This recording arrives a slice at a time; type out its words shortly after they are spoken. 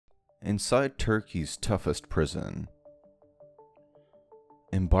Inside Turkey's toughest prison.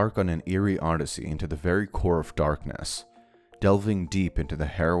 Embark on an eerie odyssey into the very core of darkness, delving deep into the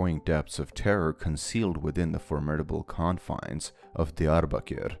harrowing depths of terror concealed within the formidable confines of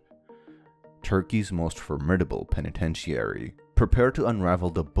Diyarbakır, Turkey's most formidable penitentiary. Prepare to unravel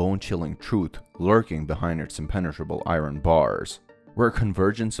the bone-chilling truth lurking behind its impenetrable iron bars, where a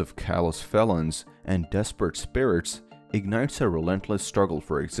convergence of callous felons and desperate spirits ignites a relentless struggle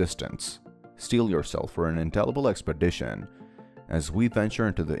for existence. Steel yourself for an indelible expedition as we venture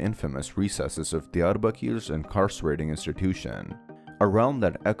into the infamous recesses of Diyarbakır's incarcerating institution, a realm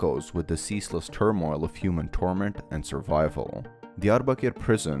that echoes with the ceaseless turmoil of human torment and survival. Diyarbakr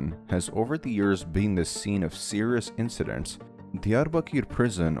Prison has over the years been the scene of serious incidents. Diyarbakr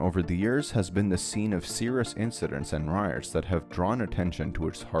Prison over the years has been the scene of serious incidents and riots that have drawn attention to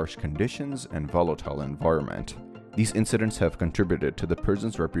its harsh conditions and volatile environment. These incidents have contributed to the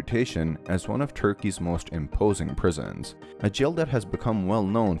prison's reputation as one of Turkey's most imposing prisons, a jail that has become well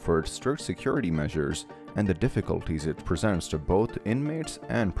known for its strict security measures and the difficulties it presents to both inmates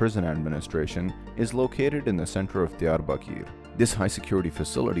and prison administration. Is located in the center of Diyarbakır. This high-security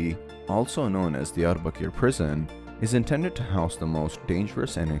facility, also known as Diyarbakr Prison, is intended to house the most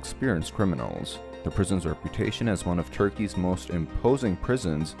dangerous and experienced criminals. The prison's reputation as one of Turkey's most imposing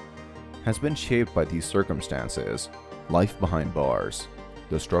prisons has been shaped by these circumstances: life behind bars,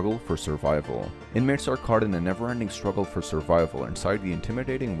 the struggle for survival. Inmates are caught in a never-ending struggle for survival inside the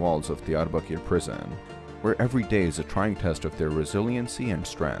intimidating walls of Diyarbakr Prison, where every day is a trying test of their resiliency and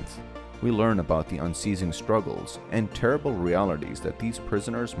strength. We learn about the unceasing struggles and terrible realities that these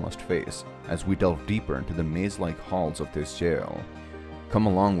prisoners must face as we delve deeper into the maze-like halls of this jail. Come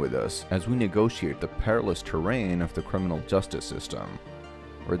along with us as we negotiate the perilous terrain of the criminal justice system,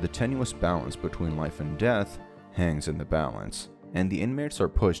 where the tenuous balance between life and death hangs in the balance, and the inmates are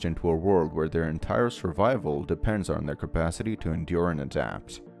pushed into a world where their entire survival depends on their capacity to endure and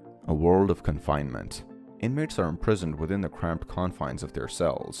adapt. A world of confinement. Inmates are imprisoned within the cramped confines of their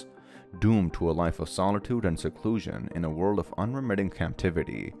cells, doomed to a life of solitude and seclusion in a world of unremitting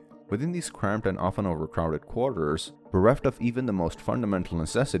captivity. Within these cramped and often overcrowded quarters, bereft of even the most fundamental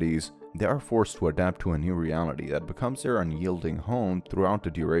necessities, they are forced to adapt to a new reality that becomes their unyielding home throughout the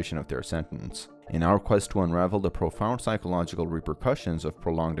duration of their sentence. In our quest to unravel the profound psychological repercussions of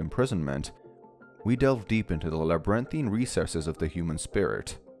prolonged imprisonment, we delve deep into the labyrinthine recesses of the human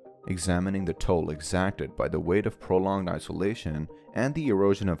spirit, examining the toll exacted by the weight of prolonged isolation and the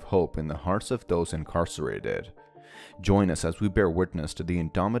erosion of hope in the hearts of those incarcerated. Join us as we bear witness to the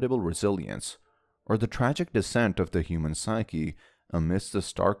indomitable resilience or the tragic descent of the human psyche amidst the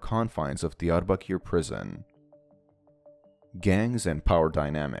stark confines of Diyarbakr Prison. Gangs and power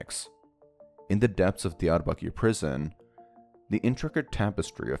dynamics. In the depths of Diyarbakr Prison, the intricate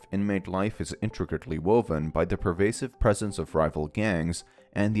tapestry of inmate life is intricately woven by the pervasive presence of rival gangs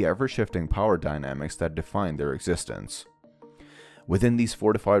and the ever-shifting power dynamics that define their existence. Within these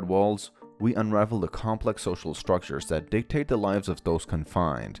fortified walls, we unravel the complex social structures that dictate the lives of those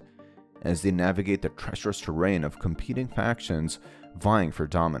confined, as they navigate the treacherous terrain of competing factions vying for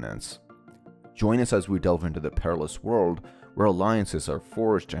dominance. Join us as we delve into the perilous world where alliances are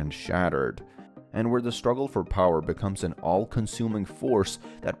forged and shattered, and where the struggle for power becomes an all-consuming force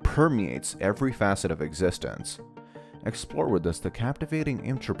that permeates every facet of existence. Explore with us the captivating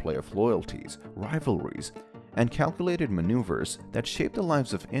interplay of loyalties, rivalries, and calculated maneuvers that shape the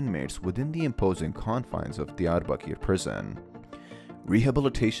lives of inmates within the imposing confines of Diyarbakr Prison.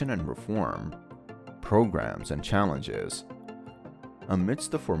 Rehabilitation and reform, programs and challenges.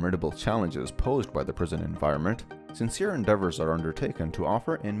 Amidst the formidable challenges posed by the prison environment, sincere endeavors are undertaken to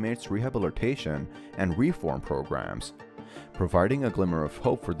offer inmates rehabilitation and reform programs, providing a glimmer of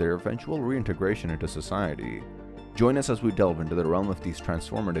hope for their eventual reintegration into society. Join us as we delve into the realm of these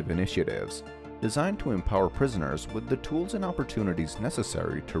transformative initiatives, designed to empower prisoners with the tools and opportunities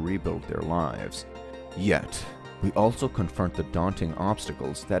necessary to rebuild their lives. Yet, we also confront the daunting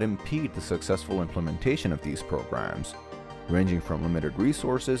obstacles that impede the successful implementation of these programs, ranging from limited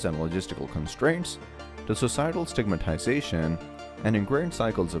resources and logistical constraints to societal stigmatization and ingrained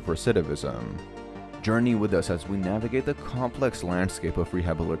cycles of recidivism. Journey with us as we navigate the complex landscape of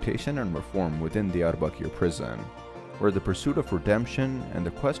rehabilitation and reform within Diyarbakr Prison, where the pursuit of redemption and the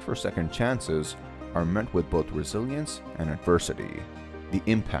quest for second chances are met with both resilience and adversity. The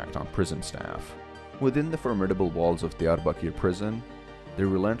impact on prison staff. Within the formidable walls of Diyarbakr Prison, the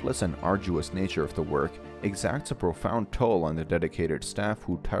relentless and arduous nature of the work exacts a profound toll on the dedicated staff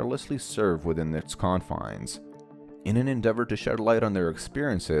who tirelessly serve within its confines. In an endeavor to shed light on their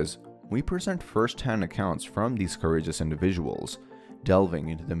experiences, we present first-hand accounts from these courageous individuals, delving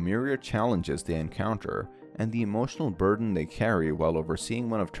into the myriad challenges they encounter and the emotional burden they carry while overseeing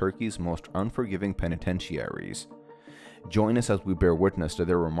one of Turkey's most unforgiving penitentiaries. Join us as we bear witness to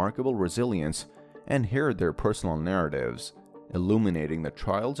their remarkable resilience and hear their personal narratives, illuminating the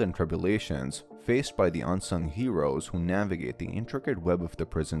trials and tribulations faced by the unsung heroes who navigate the intricate web of the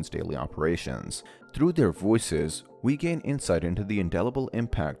prison's daily operations. Through their voices, we gain insight into the indelible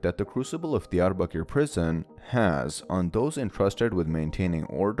impact that the crucible of Diyarbakr Prison has on those entrusted with maintaining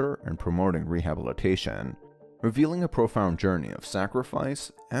order and promoting rehabilitation, revealing a profound journey of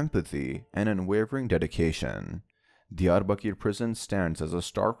sacrifice, empathy, and unwavering dedication. Diyarbakr Prison stands as a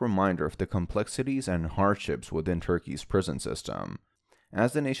stark reminder of the complexities and hardships within Turkey's prison system.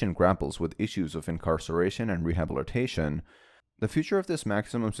 As the nation grapples with issues of incarceration and rehabilitation, the future of this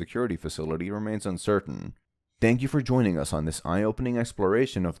maximum security facility remains uncertain. Thank you for joining us on this eye-opening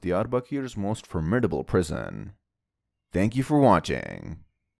exploration of Diyarbakır's most formidable prison. Thank you for watching.